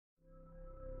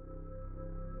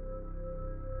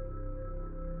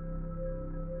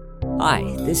Hi,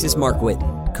 this is Mark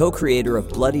Whitten, co-creator of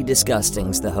Bloody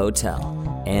Disgusting's The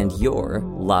Hotel, and your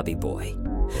lobby boy.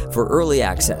 For early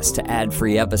access to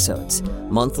ad-free episodes,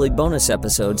 monthly bonus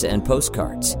episodes and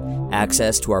postcards,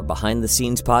 access to our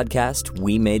behind-the-scenes podcast,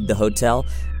 We Made the Hotel,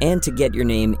 and to get your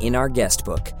name in our guest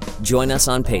book, join us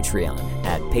on Patreon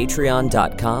at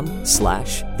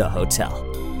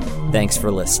patreon.com/thehotel. Thanks for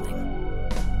listening.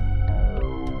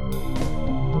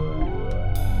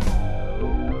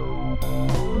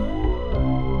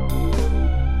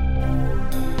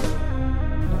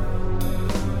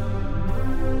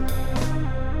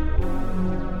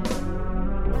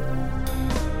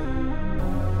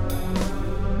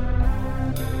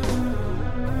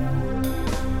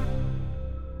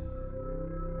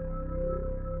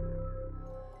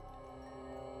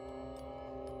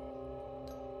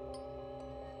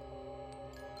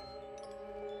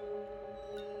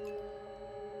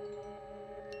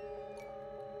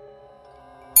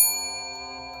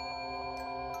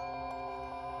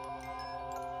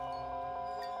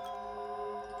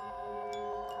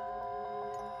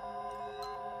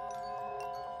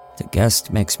 The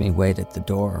guest makes me wait at the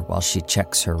door while she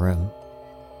checks her room.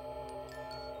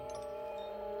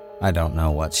 I don't know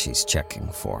what she's checking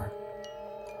for,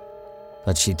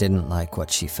 but she didn't like what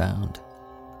she found.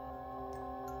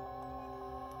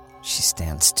 She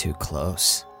stands too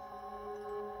close.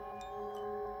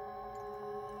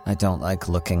 I don't like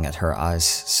looking at her eyes,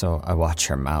 so I watch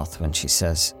her mouth when she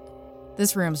says,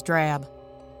 "This room's drab.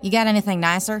 You got anything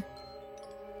nicer?"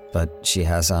 But she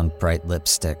has on bright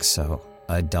lipstick, so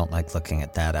I don't like looking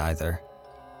at that either.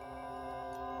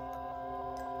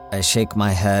 I shake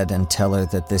my head and tell her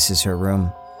that this is her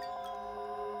room.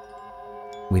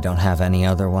 We don't have any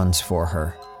other ones for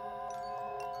her.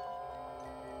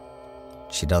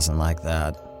 She doesn't like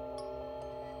that.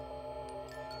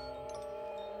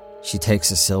 She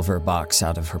takes a silver box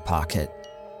out of her pocket.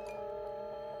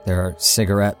 There are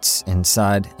cigarettes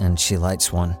inside, and she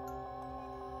lights one.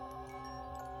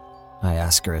 I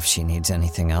ask her if she needs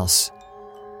anything else.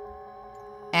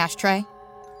 Ashtray?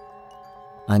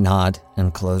 I nod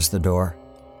and close the door.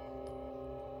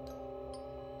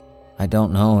 I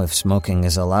don't know if smoking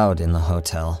is allowed in the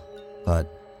hotel, but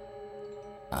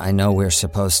I know we're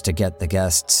supposed to get the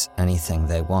guests anything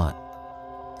they want,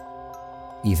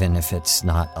 even if it's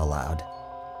not allowed.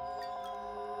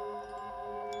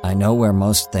 I know where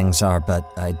most things are, but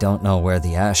I don't know where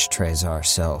the ashtrays are,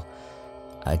 so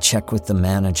I check with the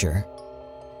manager.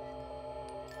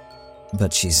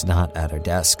 But she's not at her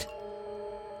desk.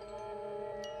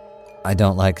 I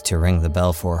don't like to ring the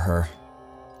bell for her.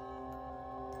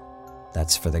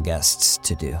 That's for the guests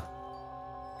to do.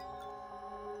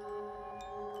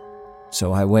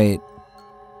 So I wait.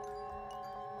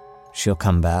 She'll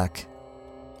come back.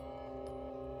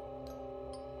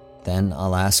 Then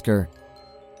I'll ask her.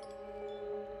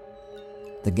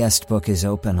 The guest book is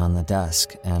open on the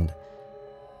desk, and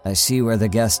I see where the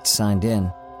guest signed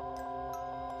in.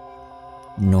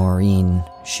 Noreen,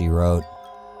 she wrote.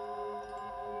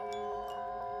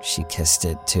 She kissed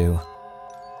it too.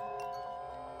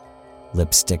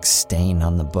 Lipstick stain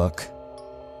on the book.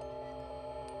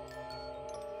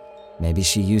 Maybe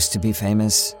she used to be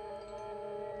famous.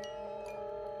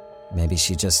 Maybe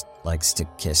she just likes to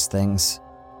kiss things.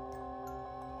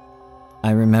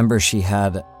 I remember she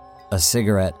had a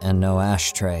cigarette and no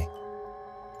ashtray.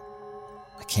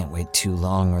 I can't wait too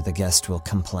long or the guest will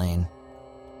complain.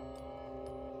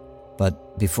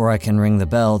 But before I can ring the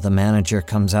bell, the manager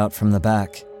comes out from the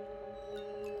back.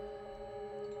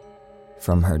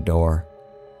 From her door.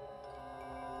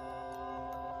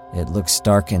 It looks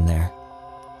dark in there.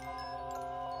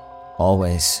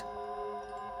 Always.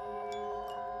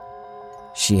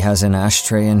 She has an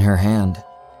ashtray in her hand.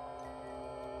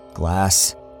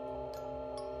 Glass.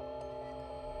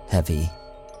 Heavy.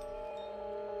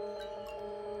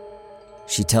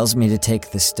 She tells me to take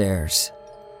the stairs.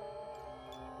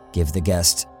 Give the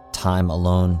guest time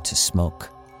alone to smoke.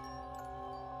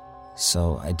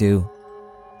 So I do.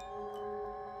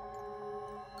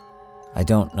 I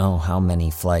don't know how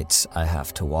many flights I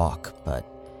have to walk, but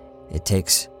it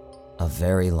takes a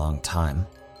very long time.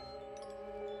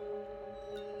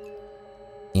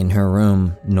 In her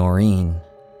room, Noreen,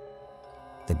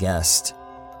 the guest,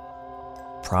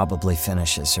 probably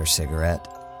finishes her cigarette.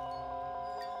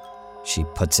 She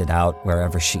puts it out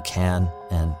wherever she can,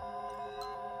 and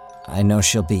I know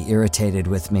she'll be irritated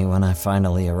with me when I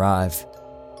finally arrive.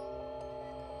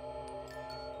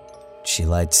 She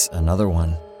lights another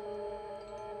one.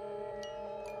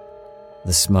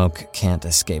 The smoke can't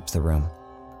escape the room.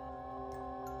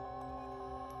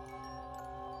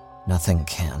 Nothing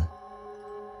can.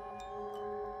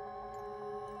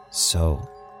 so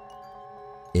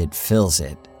it fills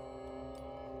it.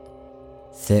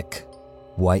 Thick,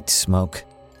 white smoke.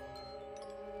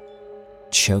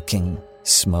 Choking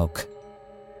smoke.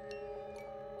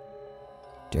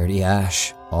 Dirty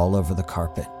ash all over the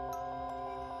carpet.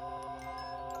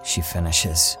 She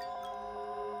finishes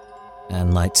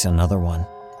and lights another one.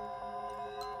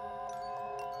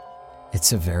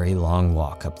 It's a very long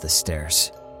walk up the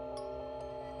stairs.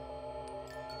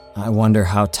 I wonder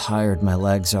how tired my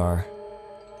legs are.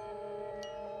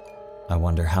 I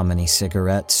wonder how many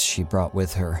cigarettes she brought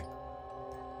with her.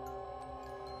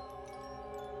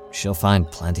 She'll find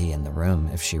plenty in the room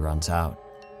if she runs out.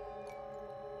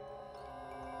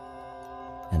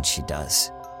 And she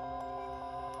does.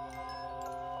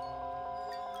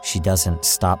 She doesn't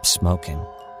stop smoking,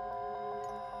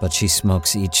 but she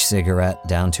smokes each cigarette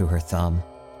down to her thumb.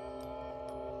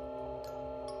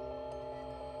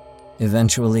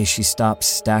 Eventually, she stops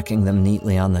stacking them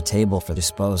neatly on the table for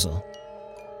disposal.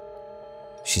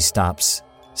 She stops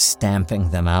stamping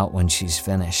them out when she's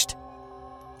finished.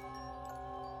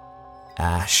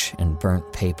 Ash and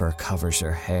burnt paper covers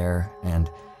her hair and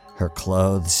her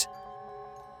clothes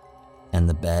and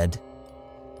the bed.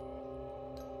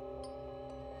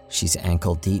 She's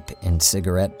ankle deep in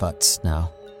cigarette butts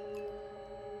now.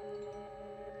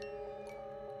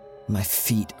 My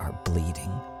feet are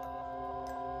bleeding.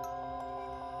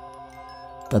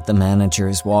 But the manager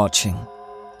is watching.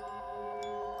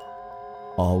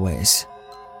 Always.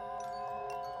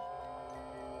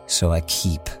 So I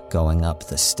keep going up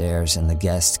the stairs and the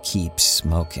guest keeps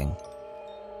smoking.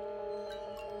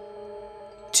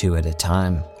 2 at a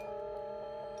time.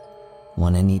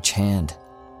 1 in each hand.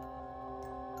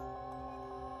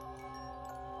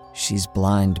 She's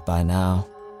blind by now.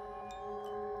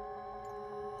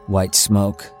 White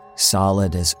smoke,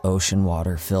 solid as ocean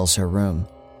water, fills her room.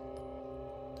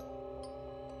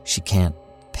 She can't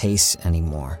pace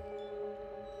anymore.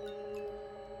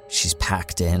 She's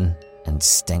packed in and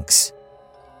stinks.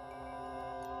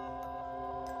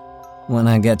 When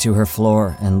I get to her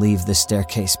floor and leave the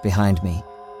staircase behind me,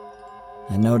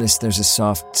 I notice there's a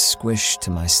soft squish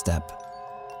to my step.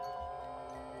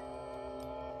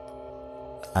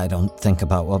 I don't think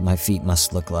about what my feet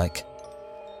must look like.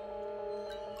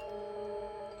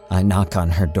 I knock on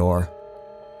her door.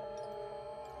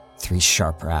 3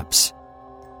 sharp raps.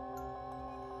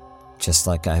 Just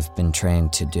like I've been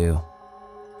trained to do.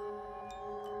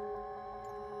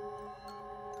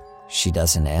 She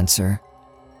doesn't answer.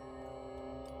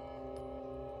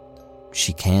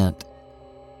 She can't.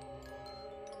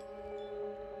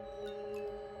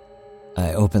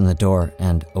 I open the door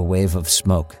and a wave of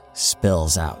smoke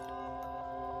spills out.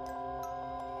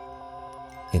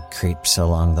 It creeps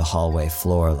along the hallway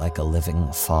floor like a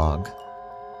living fog.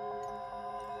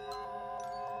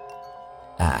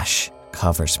 Ash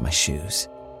covers my shoes.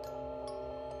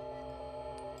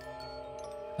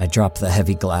 I drop the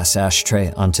heavy glass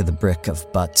ashtray onto the brick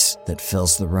of butts that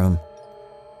fills the room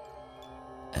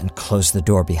and close the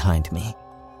door behind me.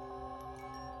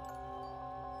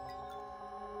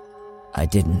 I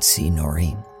didn't see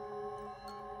Noreen.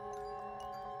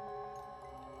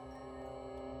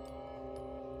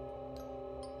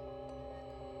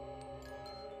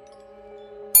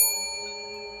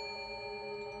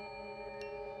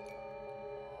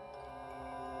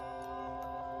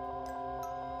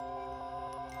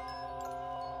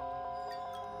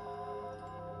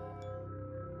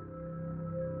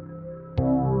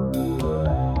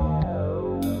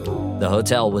 The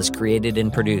Hotel was created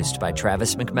and produced by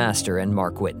Travis McMaster and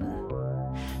Mark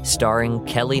Whitten, starring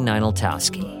Kelly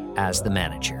Nineltowski as the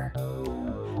manager,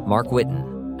 Mark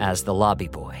Whitten as the lobby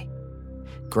boy,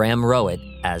 Graham Rowett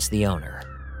as the owner,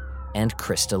 and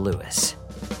Krista Lewis.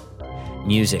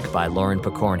 Music by Lauren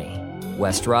Picorni,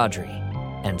 West Rodri,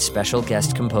 and special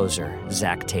guest composer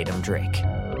Zach Tatum Drake.